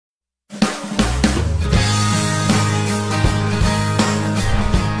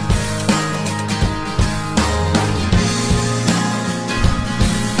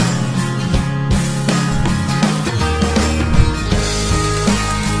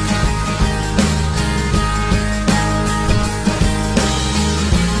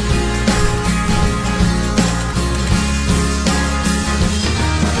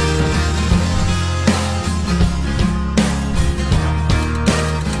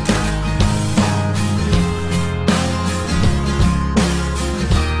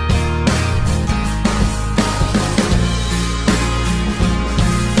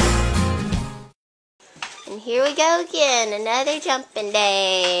again. Another jumping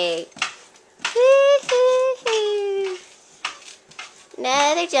day. Woo-hoo-hoo.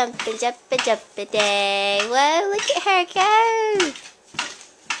 Another jumping day. Whoa, look at her go.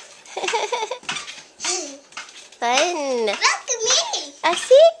 Fun. Look at me. I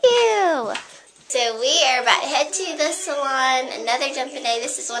see you. So we are about to head to the salon. Another jumping day.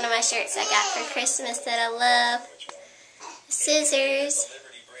 This is one of my shirts I got for Christmas that I love. Scissors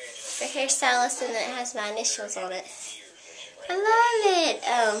for hairstylist, and then it has my initials on it. I love it.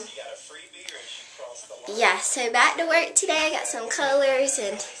 Yeah, so back to work today. I got some colors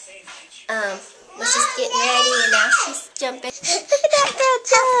and was just getting ready, and now she's jumping. Look at that girl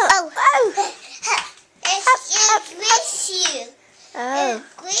jump! Oh! Squish you. Oh!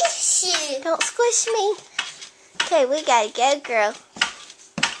 Squish you. Don't squish me. Okay, we gotta go, girl.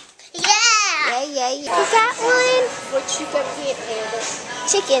 Yeah. Yeah. You got one? What you got here?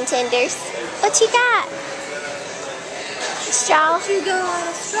 Chicken tenders. What you got? Straw. You got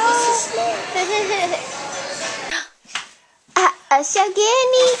a straw. A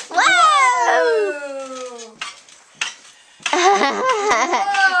shogini. Whoa!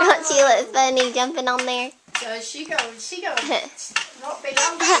 Don't you look funny jumping on there? So she goes not be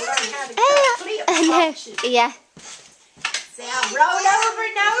long to learn how to flip, won't she? Yeah. See, I rolled over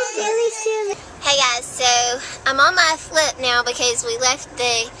noses. Hey guys, so I'm on my flip now because we left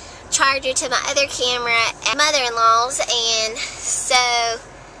the charger to my other camera at mother-in-law's, and so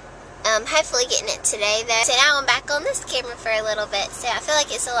hopefully getting it today though. So now I'm back on this camera for a little bit, so I feel like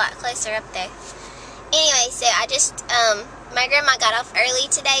it's a lot closer up there. Anyway, so I just my grandma got off early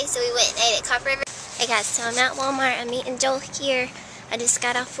today, so we went and ate at Copper River. Hey guys, so I'm at Walmart. I'm meeting Joel here. I just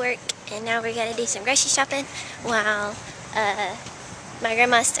got off work, and now we're gonna do some grocery shopping while my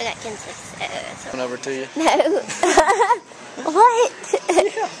grandma still got Kinsley. So Over to you. no. What?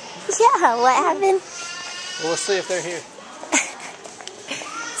 Yeah, what happened? Well, let's see if they're here.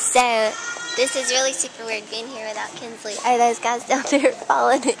 So, this is really super weird being here without Kinsley. Oh, those guys down there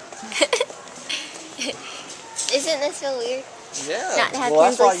following it. Isn't this feel weird? Yeah. Not to have well,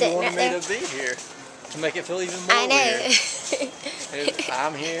 that's Kinsley why you sitting wanted right me there. to be here. To make it feel even more I know. weird.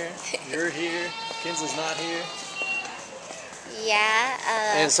 I'm here, you're here, Kinsley's not here. Yeah,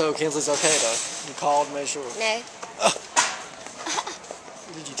 and so Kinsley's okay though. You called to make sure. No.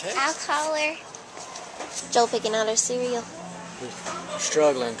 Did you text? I'll call her. Joel picking out her cereal. We're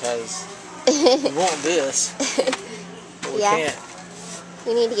struggling because we want this, but we can't.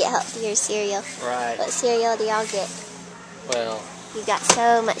 We need to get healthier cereal. Right. What cereal do y'all get? Well, You've got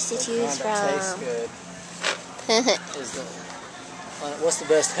so much to choose from. tastes good. What's the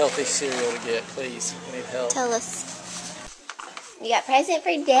best healthy cereal to get, please? We need help. Tell us. You got a present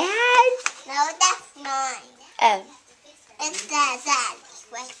for Dad? No, that's mine. Oh. It's that.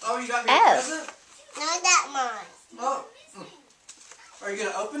 Oh, you got me a present? No, that's mine. Oh. Are you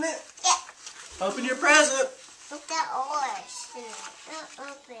going to open it? Yeah. Open your present. Look at ours. Don't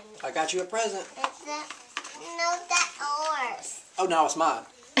open it. I got you a present. No, that's ours. Oh, now it's mine.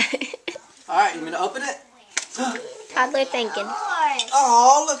 All right, you going to open it? Toddler thinking. Ours.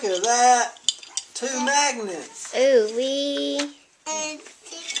 Oh, look at that. 2 magnets. Ooh, wee. And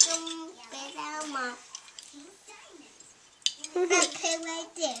take them without mom. Okay, right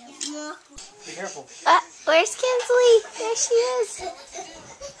there. Mom. Be careful. Where's Kinsley? There she is.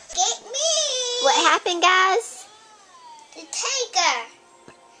 Get me. What happened, guys? The tiger.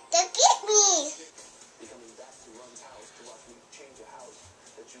 Don't get me.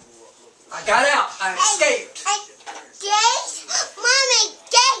 I got out. I escaped. Yes, Mommy,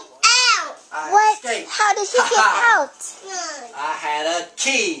 get out. I What? escaped. How did he get out? No, I had a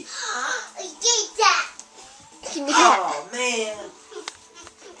key. get that. Give me that. Oh, man.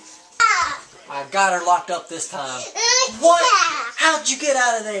 Ah, I got her locked up this time. What? How'd you get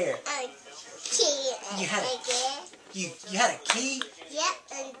out of there? I can't. You had you had a key? Yep,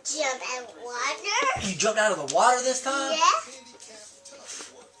 and jump in water. You jumped out of the water this time? Yeah,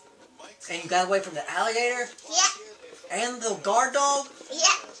 And you got away from the alligator? yeah, And the guard dog?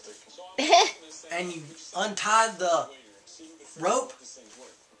 yeah, And you untied the rope?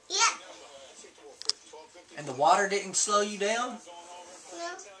 yeah. And the water didn't slow you down?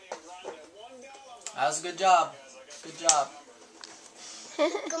 No. That was a good job. Good job.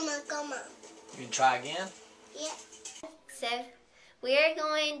 Come on. You can try again? Yeah. So, we're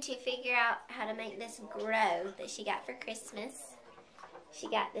going to figure out how to make this grow that she got for Christmas. She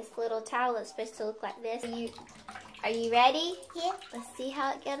got this little towel that's supposed to look like this. Are you ready? Yeah. Let's see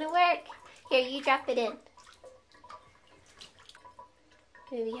how it's gonna work. Here, you drop it in.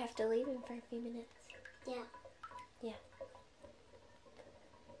 Maybe you have to leave him for a few minutes. Yeah. Yeah.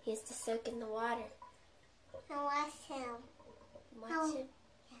 He has to soak in the water. Now watch him. Watch him.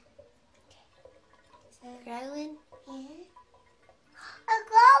 Is it growing? Yeah. It's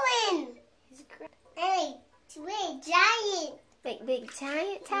growing! It's growing. Hey, it's big giant. Big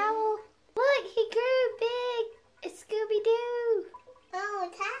giant towel? Look, he grew big. It's Scooby-Doo. Oh,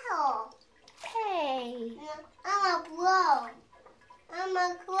 towel. Hey. I'm a grow. I'm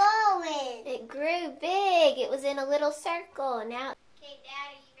a growing. It grew big. It was in a little circle. Now. Okay, Dad,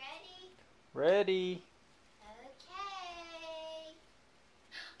 are you ready? Ready.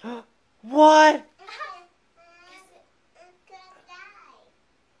 Okay. What?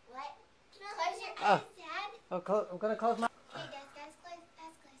 What? Close your eyes, Dad. I'm gonna close my. Okay, guys, close.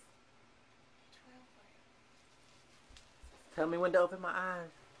 Eyes closed. Tell me when to open my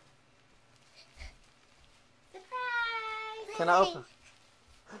eyes. Surprise! Can I open?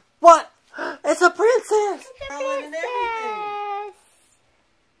 What? It's a princess. It's a princess.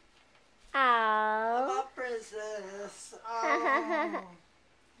 I'm Oh. a princess. Oh.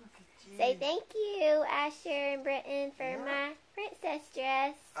 Say thank you, Asher and Britton, for my princess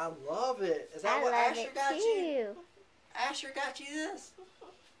dress. I love it. Is that I what love Asher it got too. you? Asher got you this?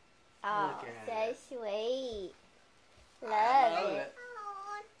 Oh, Look at so it. sweet. I Love love it.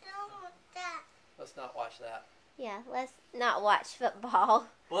 Let's not watch that. Yeah, let's not watch football.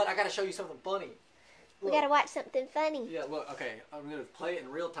 But I gotta show you something funny. We Look. gotta watch something funny. Yeah, look, okay. I'm gonna play it in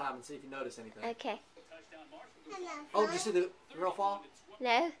real time and see if you notice anything. Okay. Oh, did you see the girl fall?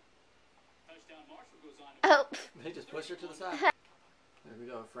 No? Oh. They just pushed her to the side. There we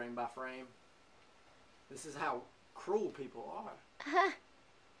go, frame by frame. This is how cruel people are.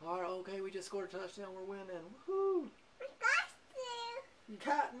 Alright, okay, we just scored a touchdown. We're winning. Woohoo! You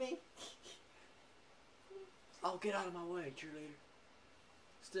got me. Oh, get out of my way, cheerleader.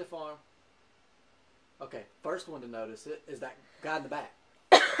 Stiff arm. Okay, first one to notice it is that guy in the back.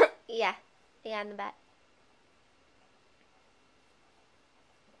 Yeah, the guy in the back.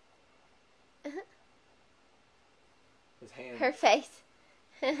 His hand. Her face.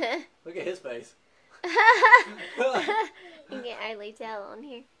 Look at his face. You can hardly tell on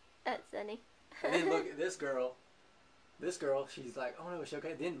here. That's funny. And then look at this girl. This girl, she's like, oh no, is she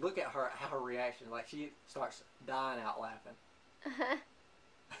okay? Then look at her reaction. Like she starts dying out laughing.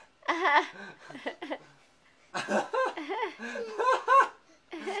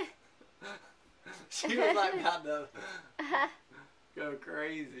 She was like about to go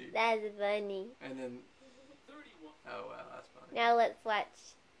crazy. That's funny. And then, oh wow, that's funny. Now let's watch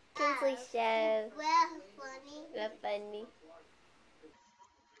Kinsley's show. Well, Real funny.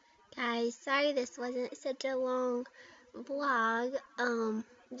 Guys, sorry this wasn't such a long vlog.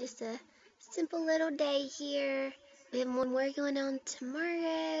 Just a simple little day here. We have one more going on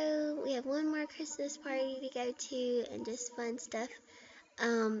tomorrow. We have one more Christmas party to go to and just fun stuff.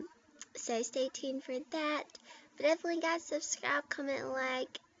 So stay tuned for that. But definitely guys, subscribe, comment,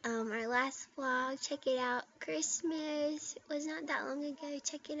 like. Our last vlog, check it out. Christmas was not that long ago.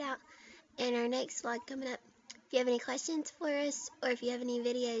 Check it out. And our next vlog coming up. If you have any questions for us, or if you have any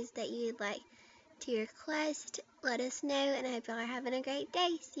videos that you would like to request, let us know. And I hope y'all are having a great day.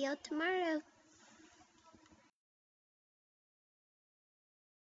 See y'all tomorrow.